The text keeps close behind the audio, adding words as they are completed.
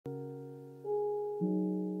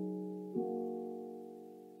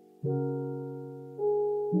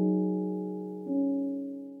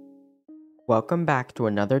Welcome back to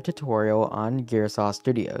another tutorial on Gearsaw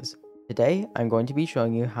Studios. Today, I'm going to be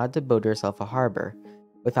showing you how to build yourself a harbor.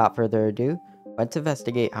 Without further ado, let's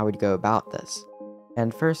investigate how we'd go about this.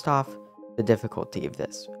 And first off, the difficulty of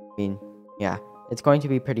this. Yeah, it's going to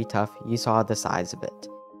be pretty tough. You saw the size of it.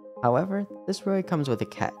 However, this really comes with a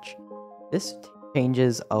catch. This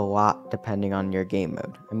changes a lot depending on your game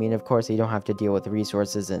mode. Of course, you don't have to deal with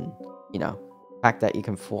resources and, the fact that you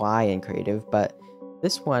can fly in creative, but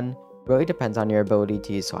this one really depends on your ability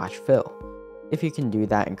to use /fill. If you can do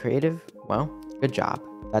that in creative, well, good job.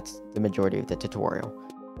 That's the majority of the tutorial.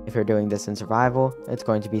 If you're doing this in survival, it's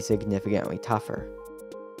going to be significantly tougher.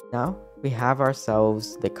 Now, we have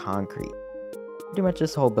ourselves the concrete. Pretty much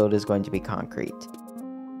this whole build is going to be concrete.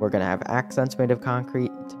 We're going to have accents made of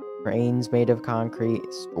concrete, trains made of concrete,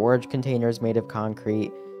 storage containers made of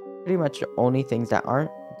concrete. Pretty much the only things that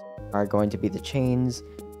aren't are going to be the chains,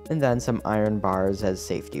 and then some iron bars as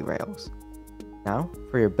safety rails. Now,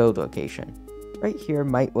 for your build location. Right here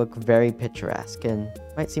might look very picturesque and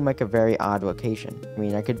might seem like a very odd location.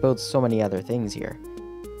 I could build so many other things here.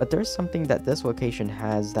 But there's something that this location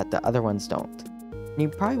has that the other ones don't. And you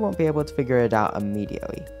probably won't be able to figure it out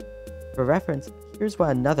immediately. For reference, here's what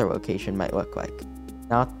another location might look like.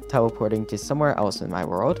 Now teleporting to somewhere else in my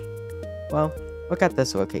world. Well, look at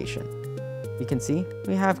this location. You can see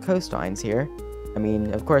we have coastlines here.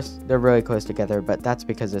 Of course, they're really close together, but that's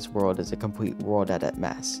because this world is a complete world edit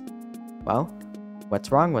mess. Well,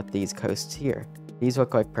 what's wrong with these coasts here? These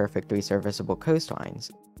look like perfectly serviceable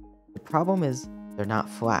coastlines. The problem is, they're not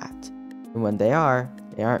flat. And when they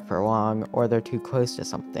aren't for long, or they're too close to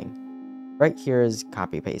something. Right here is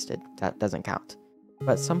copy-pasted, that doesn't count.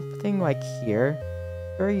 But something like here,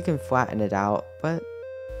 sure you can flatten it out, but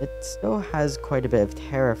it still has quite a bit of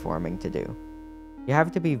terraforming to do. You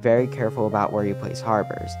have to be very careful about where you place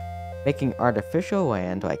harbors. Making artificial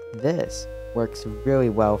land like this works really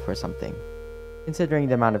well for something. Considering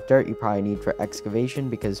the amount of dirt you probably need for excavation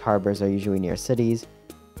because harbors are usually near cities,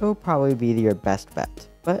 it'll probably be your best bet.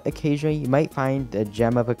 But occasionally you might find a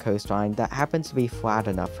gem of a coastline that happens to be flat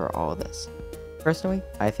enough for all this. Personally,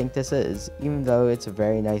 I think this is, even though it's a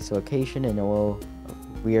very nice location and a little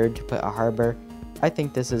weird to put a harbor, I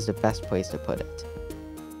think this is the best place to put it.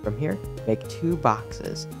 From here, make two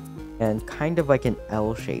boxes, and kind of like an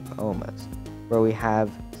L shape almost, where we have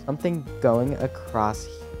something going across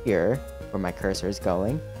here, where my cursor is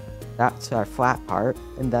going. That's our flat part,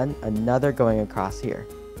 and then another going across here.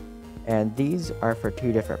 And these are for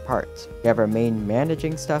two different parts. We have our main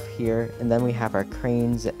managing stuff here, and then we have our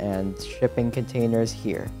cranes and shipping containers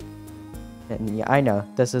here. And yeah, I know,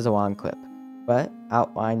 this is a long clip, but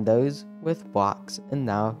outline those with blocks, and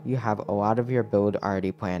now you have a lot of your build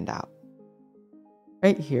already planned out.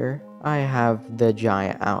 Right here, I have the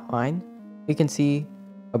giant outline. You can see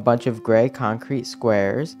a bunch of gray concrete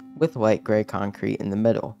squares with light gray concrete in the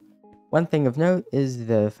middle. One thing of note is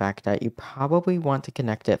the fact that you probably want to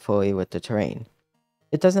connect it fully with the terrain.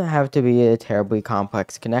 It doesn't have to be a terribly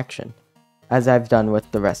complex connection, as I've done with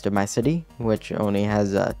the rest of my city, which only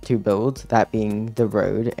has two builds, that being the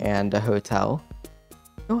road and a hotel.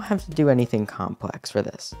 You don't have to do anything complex for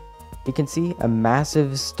this. You can see a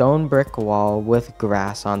massive stone brick wall with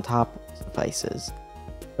grass on top suffices.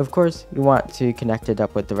 Of course, you want to connect it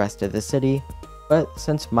up with the rest of the city, but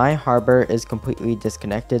since my harbor is completely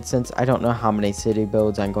disconnected, since I don't know how many city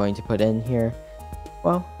builds I'm going to put in here,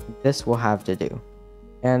 well, this will have to do.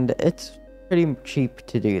 And it's pretty cheap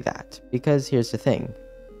to do that, because here's the thing.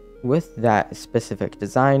 With that specific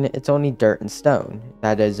design, it's only dirt and stone,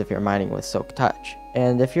 that is if you're mining with Silk Touch.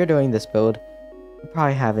 And if you're doing this build, you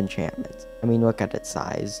probably have enchantments. Look at its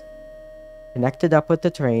size. Connect it up with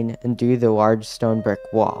the terrain and do the large stone brick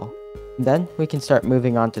wall. And then we can start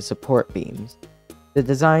moving on to support beams. The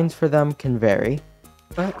designs for them can vary,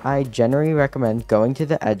 but I generally recommend going to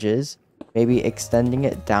the edges, maybe extending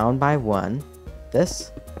it down by one,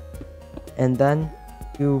 this, and then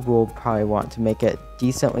you will probably want to make it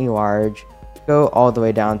decently large, go all the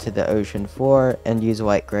way down to the ocean floor, and use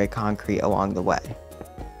light gray concrete along the way.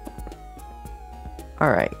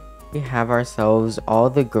 Alright, we have ourselves all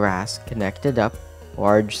the grass connected up,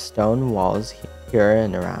 large stone walls here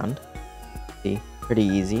and around. See, pretty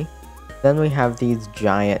easy. Then we have these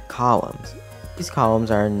giant columns. These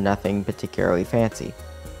columns are nothing particularly fancy.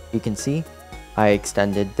 You can see, I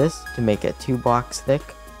extended this to make it 2 blocks thick.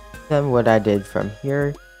 Then what I did from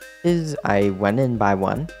here is I went in by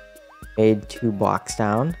one, made 2 blocks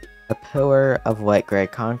down, a pillar of light gray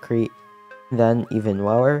concrete, then even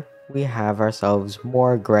lower, we have ourselves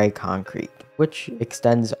more gray concrete, which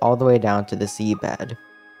extends all the way down to the seabed.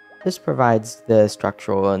 This provides the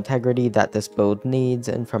structural integrity that this build needs,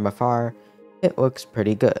 and from afar, it looks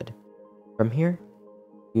pretty good. From here,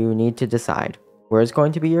 you need to decide where is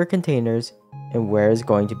going to be your containers and where is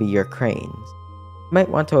going to be your cranes. You might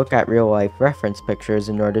want to look at real-life reference pictures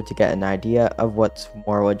in order to get an idea of what's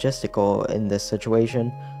more logistical in this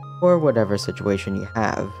situation, or whatever situation you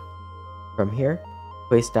have. From here,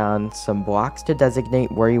 place down some blocks to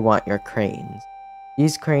designate where you want your cranes.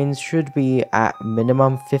 These cranes should be at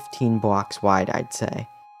minimum 15 blocks wide, I'd say.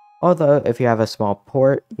 Although, if you have a small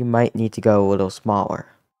port, you might need to go a little smaller.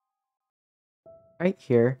 Right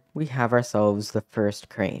here, we have ourselves the first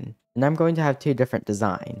crane, and I'm going to have two different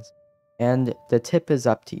designs. And the tip is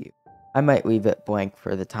up to you. I might leave it blank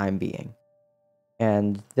for the time being.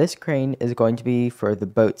 And this crane is going to be for the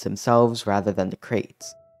boats themselves rather than the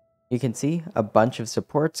crates. You can see a bunch of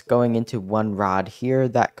supports going into one rod here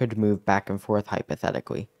that could move back and forth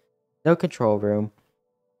hypothetically. No control room,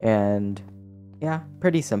 and yeah,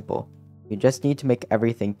 pretty simple. You just need to make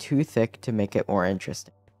everything too thick to make it more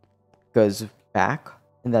interesting. It goes back,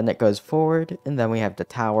 and then it goes forward, and then we have the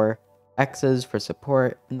tower, X's for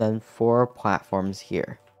support, and then 4 platforms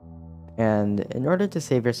here. And in order to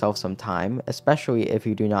save yourself some time, especially if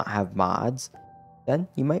you do not have mods, then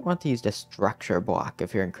you might want to use the structure block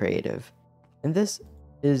if you're in creative. And this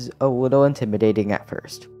is a little intimidating at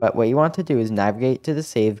first, but what you want to do is navigate to the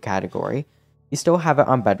save category. You still have it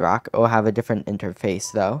on Bedrock, it will have a different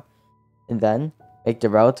interface though. And then make the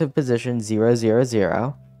relative position 0, 0,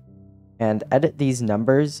 0, and edit these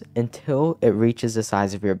numbers until it reaches the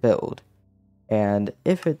size of your build. And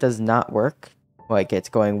if it does not work, like it's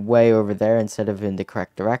going way over there instead of in the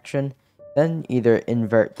correct direction, then either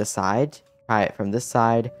invert the side, try it from this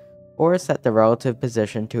side, or set the relative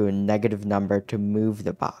position to a negative number to move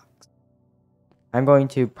the box. I'm going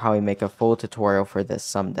to probably make a full tutorial for this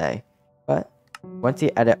someday, but once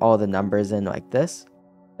you edit all the numbers in like this,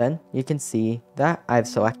 then you can see that I've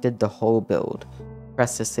selected the whole build.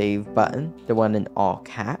 Press the save button, the one in all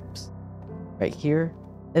caps, right here,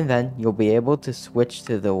 and then you'll be able to switch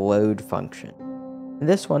to the load function. And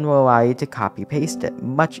this one will allow you to copy paste it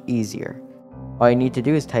much easier. All you need to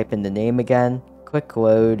do is type in the name again, click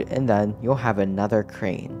load, and then you'll have another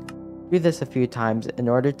crane. Do this a few times in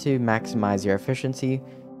order to maximize your efficiency,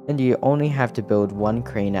 and you only have to build one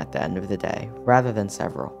crane at the end of the day, rather than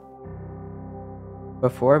several.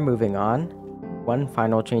 Before moving on, one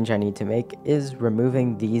final change I need to make is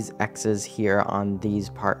removing these X's here on these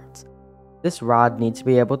parts. This rod needs to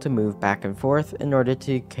be able to move back and forth in order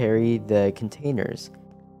to carry the containers.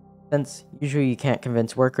 Since usually you can't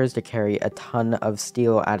convince workers to carry a ton of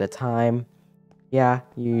steel at a time, yeah,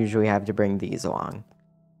 you usually have to bring these along.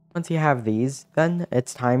 Once you have these, then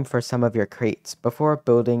it's time for some of your crates before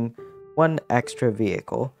building one extra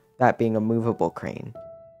vehicle, that being a movable crane.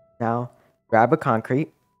 Now, grab a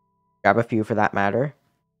concrete, grab a few for that matter,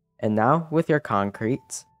 and now with your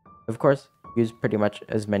concretes, of course, use pretty much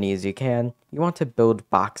as many as you can, you want to build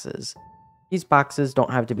boxes. These boxes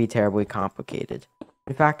don't have to be terribly complicated.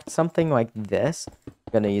 In fact, something like this,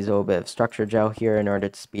 I'm going to use a little bit of structure gel here in order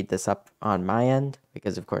to speed this up on my end,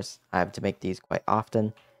 because of course I have to make these quite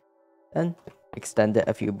often. Then extend it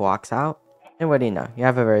a few blocks out, and what do you know, you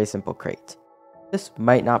have a very simple crate. This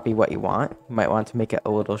might not be what you want. You might want to make it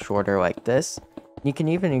a little shorter like this. You can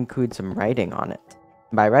even include some writing on it.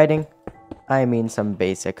 By writing, I mean some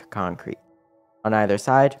basic concrete. On either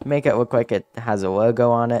side, make it look like it has a logo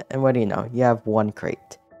on it, and what do you know, you have one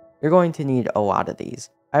crate. You're going to need a lot of these.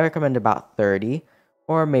 I recommend about 30,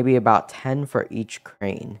 or maybe about 10 for each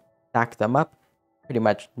crane. Stack them up, pretty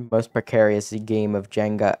much most precarious game of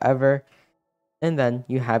Jenga ever, and then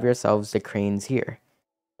you have yourselves the cranes here.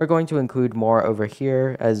 We're going to include more over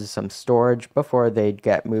here as some storage before they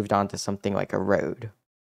get moved on to something like a road.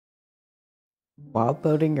 While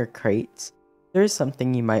building your crates, there is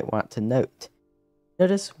something you might want to note.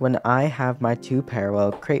 Notice when I have my two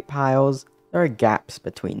parallel crate piles, there are gaps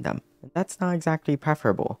between them. That's not exactly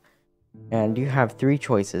preferable. And you have 3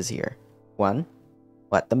 choices here. 1,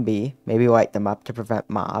 let them be, maybe light them up to prevent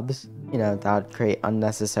mobs. You know, that would create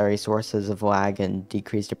unnecessary sources of lag and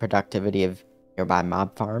decrease the productivity of nearby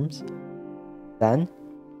mob farms. Then,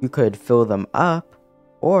 you could fill them up,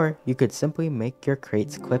 or you could simply make your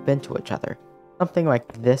crates clip into each other. Something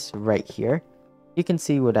like this right here. You can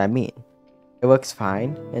see what I mean. It looks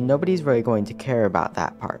fine, and nobody's really going to care about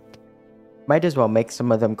that part. Might as well make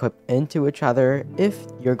some of them clip into each other if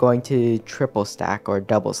you're going to triple stack or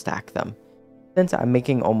double stack them. Since I'm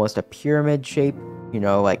making almost a pyramid shape, you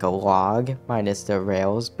know, like a log, minus the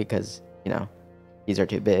rails because, you know, these are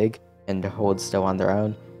too big and to hold still on their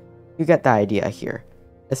own, you get the idea here.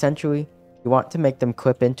 Essentially, you want to make them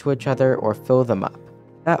clip into each other or fill them up.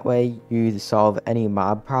 That way, you solve any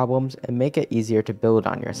mob problems and make it easier to build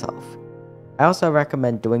on yourself. I also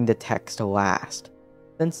recommend doing the text last.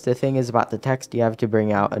 Since the thing is about the text, you have to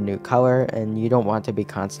bring out a new color and you don't want to be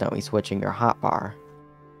constantly switching your hotbar.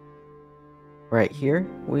 Right here,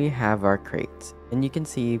 we have our crates, and you can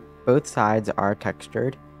see both sides are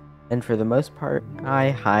textured, and for the most part,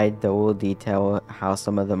 I hide the little detail how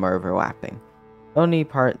some of them are overlapping. The only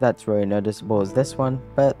part that's really noticeable is this one,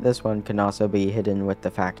 but this one can also be hidden with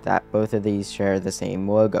the fact that both of these share the same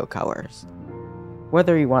logo colors.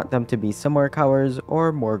 Whether you want them to be similar colors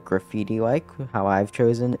or more graffiti-like, how I've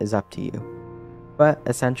chosen, is up to you. But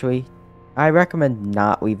essentially, I recommend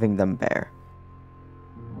not leaving them bare.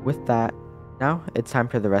 With that, now it's time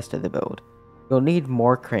for the rest of the build. You'll need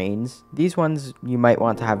more cranes. These ones you might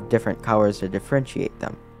want to have different colors to differentiate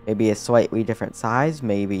them. Maybe a slightly different size,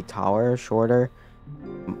 maybe taller, shorter.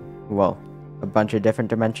 Well, a bunch of different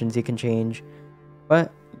dimensions you can change.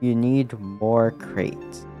 But you need more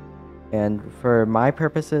crates. And for my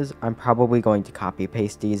purposes, I'm probably going to copy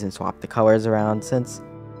paste these and swap the colors around since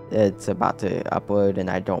it's about to upload and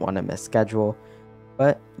I don't want to miss schedule.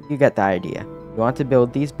 But you get the idea. You want to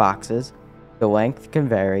build these boxes, the length can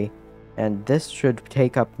vary, and this should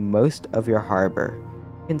take up most of your harbor,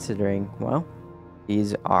 considering, well,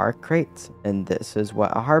 these are crates, and this is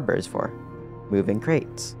what a harbor is for, moving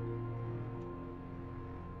crates.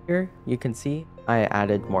 Here you can see I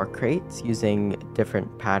added more crates using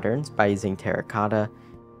different patterns by using terracotta,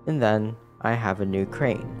 and then I have a new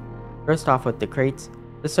crane. First off with the crates,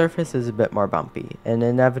 the surface is a bit more bumpy, and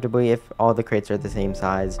inevitably if all the crates are the same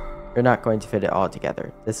size, you're not going to fit it all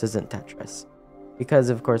together. This isn't Tetris. Because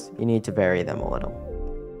of course, you need to vary them a little.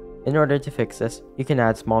 In order to fix this, you can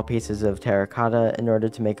add small pieces of terracotta in order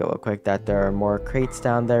to make it look like that there are more crates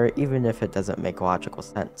down there, even if it doesn't make logical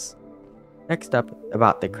sense. Next up,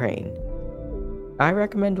 about the crane. I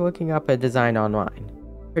recommend looking up a design online.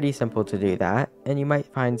 Pretty simple to do that, and you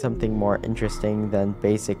might find something more interesting than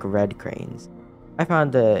basic red cranes. I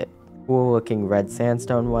found a cool looking red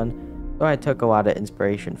sandstone one, so I took a lot of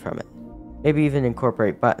inspiration from it. Maybe even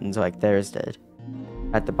incorporate buttons like theirs did.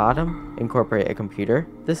 At the bottom, incorporate a computer.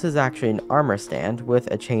 This is actually an armor stand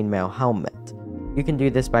with a chainmail helmet. You can do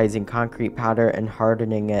this by using concrete powder and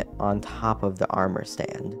hardening it on top of the armor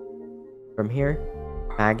stand. From here,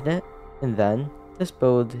 magnet, and then this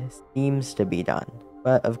build seems to be done,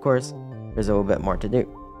 but of course, there's a little bit more to do.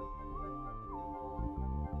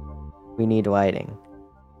 We need lighting.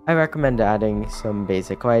 I recommend adding some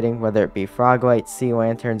basic lighting, whether it be frog lights, sea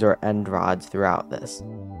lanterns, or end rods throughout this.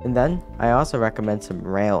 And then, I also recommend some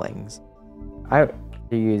railings. I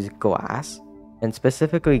use glass, and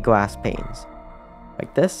specifically glass panes.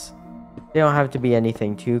 Like this. They don't have to be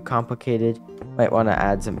anything too complicated. Might want to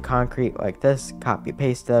add some concrete like this, copy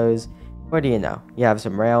paste those. What do you know? You have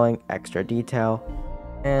some railing, extra detail,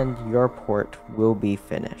 and your port will be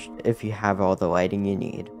finished if you have all the lighting you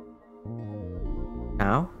need.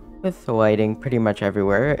 Now, with the lighting pretty much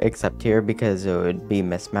everywhere except here because it would be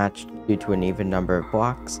mismatched due to an even number of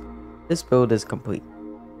blocks, this build is complete.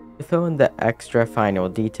 To fill in the extra final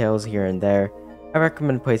details here and there, I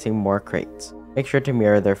recommend placing more crates. Make sure to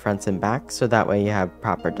mirror their fronts and backs so that way you have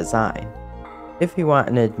proper design. If you want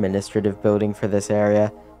an administrative building for this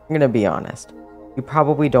area, I'm gonna be honest, you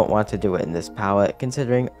probably don't want to do it in this palette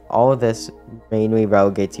considering all of this mainly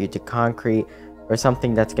relegates you to concrete or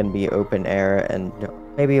something that's going to be open air and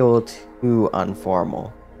maybe a little too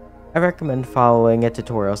informal. I recommend following a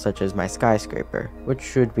tutorial such as my skyscraper, which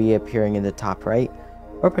should be appearing in the top right,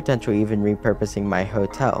 or potentially even repurposing my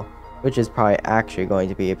hotel, which is probably actually going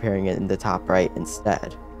to be appearing in the top right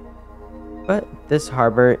instead. But this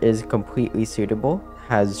harbor is completely suitable,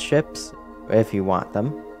 has ships if you want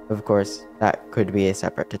them. Of course, that could be a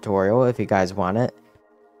separate tutorial if you guys want it.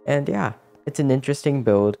 And yeah, it's an interesting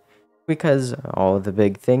build because all the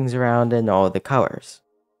big things around and all the colors.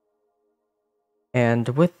 And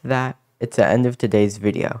with that, it's the end of today's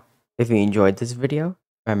video. If you enjoyed this video,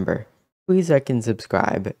 remember, please like and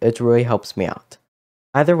subscribe, it really helps me out.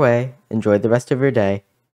 Either way, enjoy the rest of your day.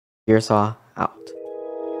 Gearsaw out.